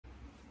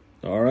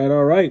All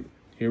right.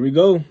 Here we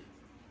go.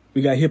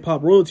 We got hip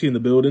hop royalty in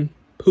the building.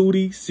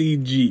 Pooty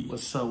CG.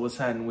 What's up? What's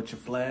happening with your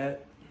Vlad?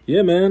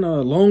 Yeah, man.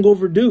 Long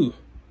overdue.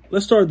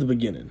 Let's start at the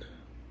beginning.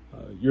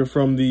 You're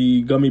from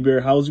the Gummy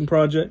Bear housing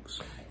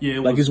projects.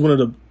 Yeah, it's one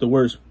of the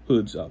worst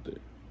hoods out there.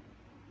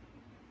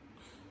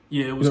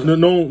 Yeah, it was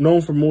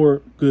known for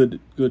more good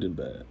and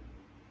bad.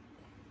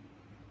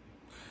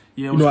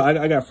 Yeah,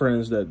 I got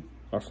friends that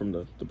are from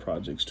the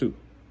projects too.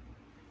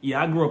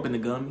 Yeah, I grew up in the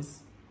Gummies.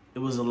 It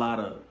was a lot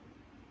of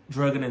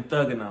drugging and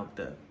thugging out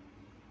there.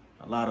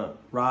 A lot of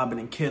robbing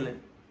and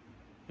killing.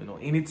 You know,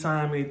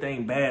 anytime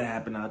anything bad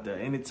happened out there,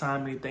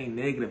 anytime anything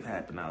negative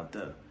happened out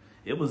there,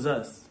 it was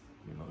us.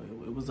 You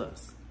know, it was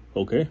us.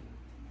 Okay.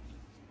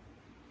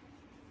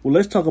 Well,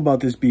 let's talk about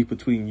this beef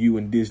between you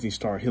and Disney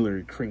star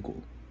Hillary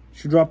Crinkle.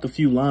 She dropped a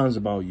few lines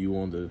about you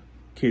on the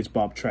Kids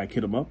Bop track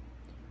Hit 'Em Up.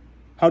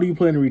 How do you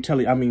plan to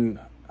retaliate? I mean,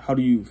 how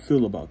do you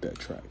feel about that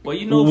track? Well,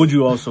 you know, would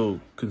you also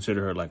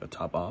consider her like a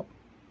top op?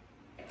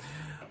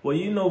 Well,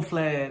 you know,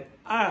 Vlad,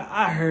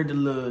 I heard the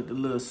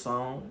little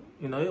song.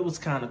 You know, it was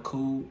kind of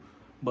cool,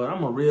 but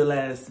I'm a real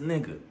ass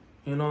nigga.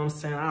 You know what I'm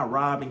saying? I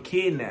rob and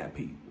kidnap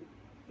people.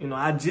 You know,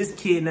 I just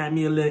kidnapped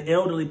me a little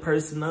elderly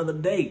person the other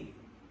day.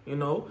 You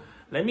know,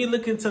 let me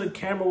look into the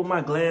camera with my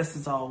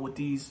glasses on with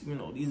these, you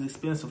know, these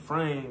expensive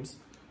frames.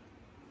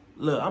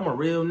 Look, I'm a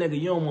real nigga.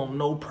 You don't want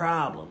no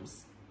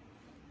problems.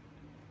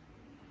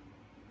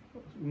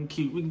 We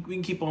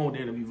can keep on with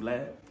the interview,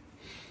 Vlad.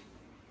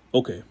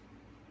 Okay.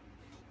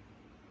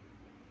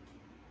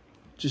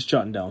 Just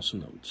jotting down some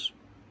notes.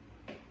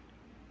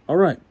 All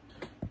right.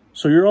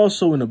 So you're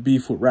also in a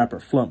beef with rapper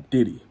Flump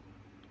Diddy.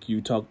 Can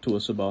you talk to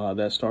us about how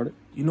that started?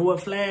 You know what,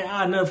 Vlad?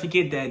 I'll never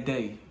forget that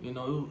day. You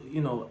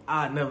know,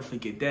 I'll never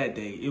forget that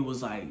day. It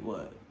was like,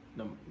 what,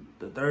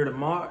 the 3rd of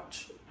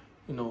March?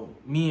 You know,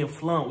 me and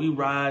Flump, we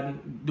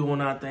riding,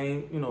 doing our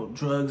thing, you know,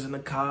 drugs in the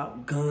car,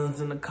 guns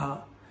in the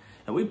car.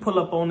 And we pull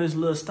up on this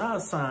little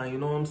stop sign, you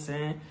know what I'm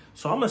saying?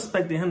 So I'm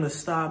expecting him to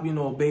stop, you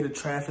know, obey the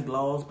traffic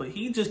laws, but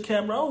he just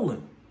kept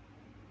rolling.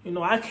 You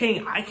know, I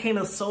can't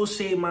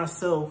associate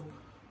myself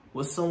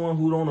with someone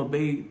who don't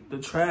obey the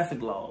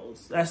traffic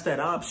laws. That's that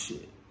op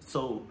shit.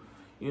 So,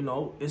 you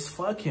know, it's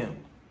fuck him.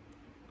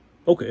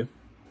 Okay.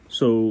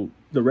 So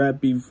the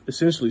rap beef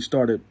essentially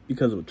started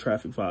because of a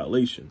traffic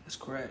violation. That's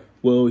correct.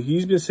 Well,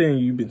 he's been saying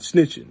you've been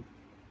snitching,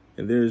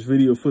 and there's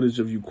video footage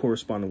of you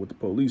corresponding with the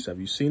police. Have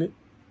you seen it?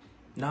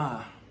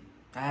 Nah,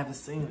 I haven't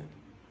seen it.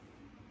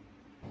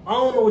 I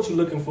don't know what you're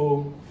looking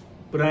for,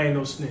 but I ain't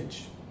no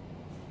snitch.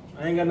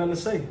 I ain't got nothing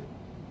to say.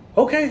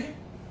 Okay.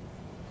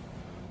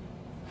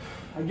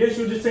 I guess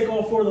you'll just take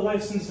all 4 of the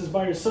licenses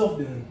by yourself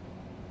then.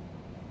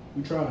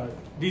 We tried.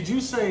 Did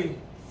you say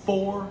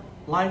 4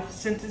 life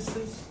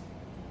sentences?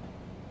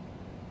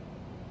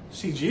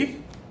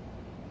 CG?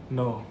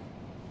 No.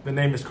 The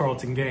name is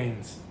Carlton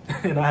Gaines,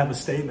 and I have a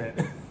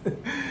statement.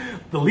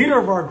 The leader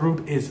of our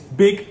group is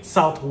Big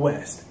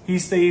Southwest. He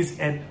stays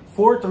at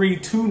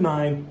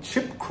 4329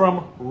 Chip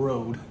Crumb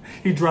Road.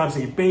 He drives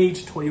a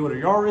beige Toyota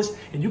Yaris,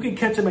 and you can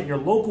catch him at your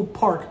local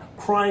park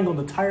crying on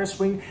the tire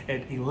swing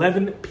at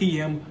 11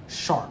 p.m.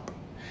 sharp.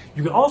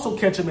 You can also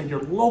catch him at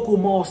your local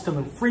mall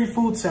stealing free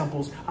food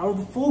samples out of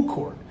the food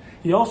court.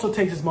 He also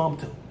takes his mom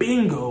to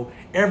bingo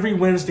every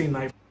Wednesday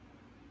night.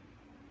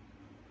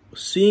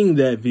 Seeing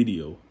that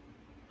video,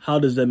 how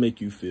does that make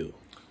you feel?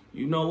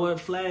 You know what,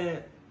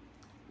 Vlad?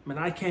 Man,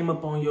 I came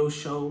up on your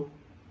show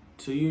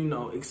to, you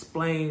know,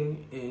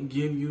 explain and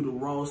give you the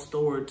raw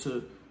story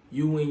to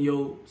you and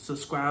your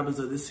subscribers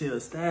of this here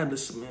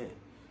establishment.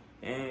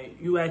 And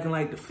you acting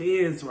like the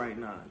feds right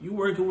now. You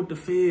working with the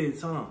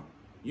feds, huh?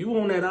 You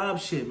on that op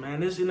shit,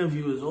 man. This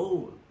interview is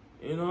over.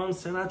 You know what I'm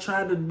saying? I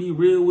tried to be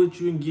real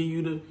with you and give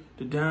you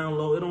the down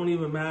low. It don't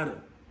even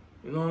matter.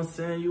 You know what I'm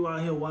saying? You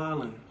out here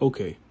wilding.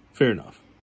 Okay, fair enough.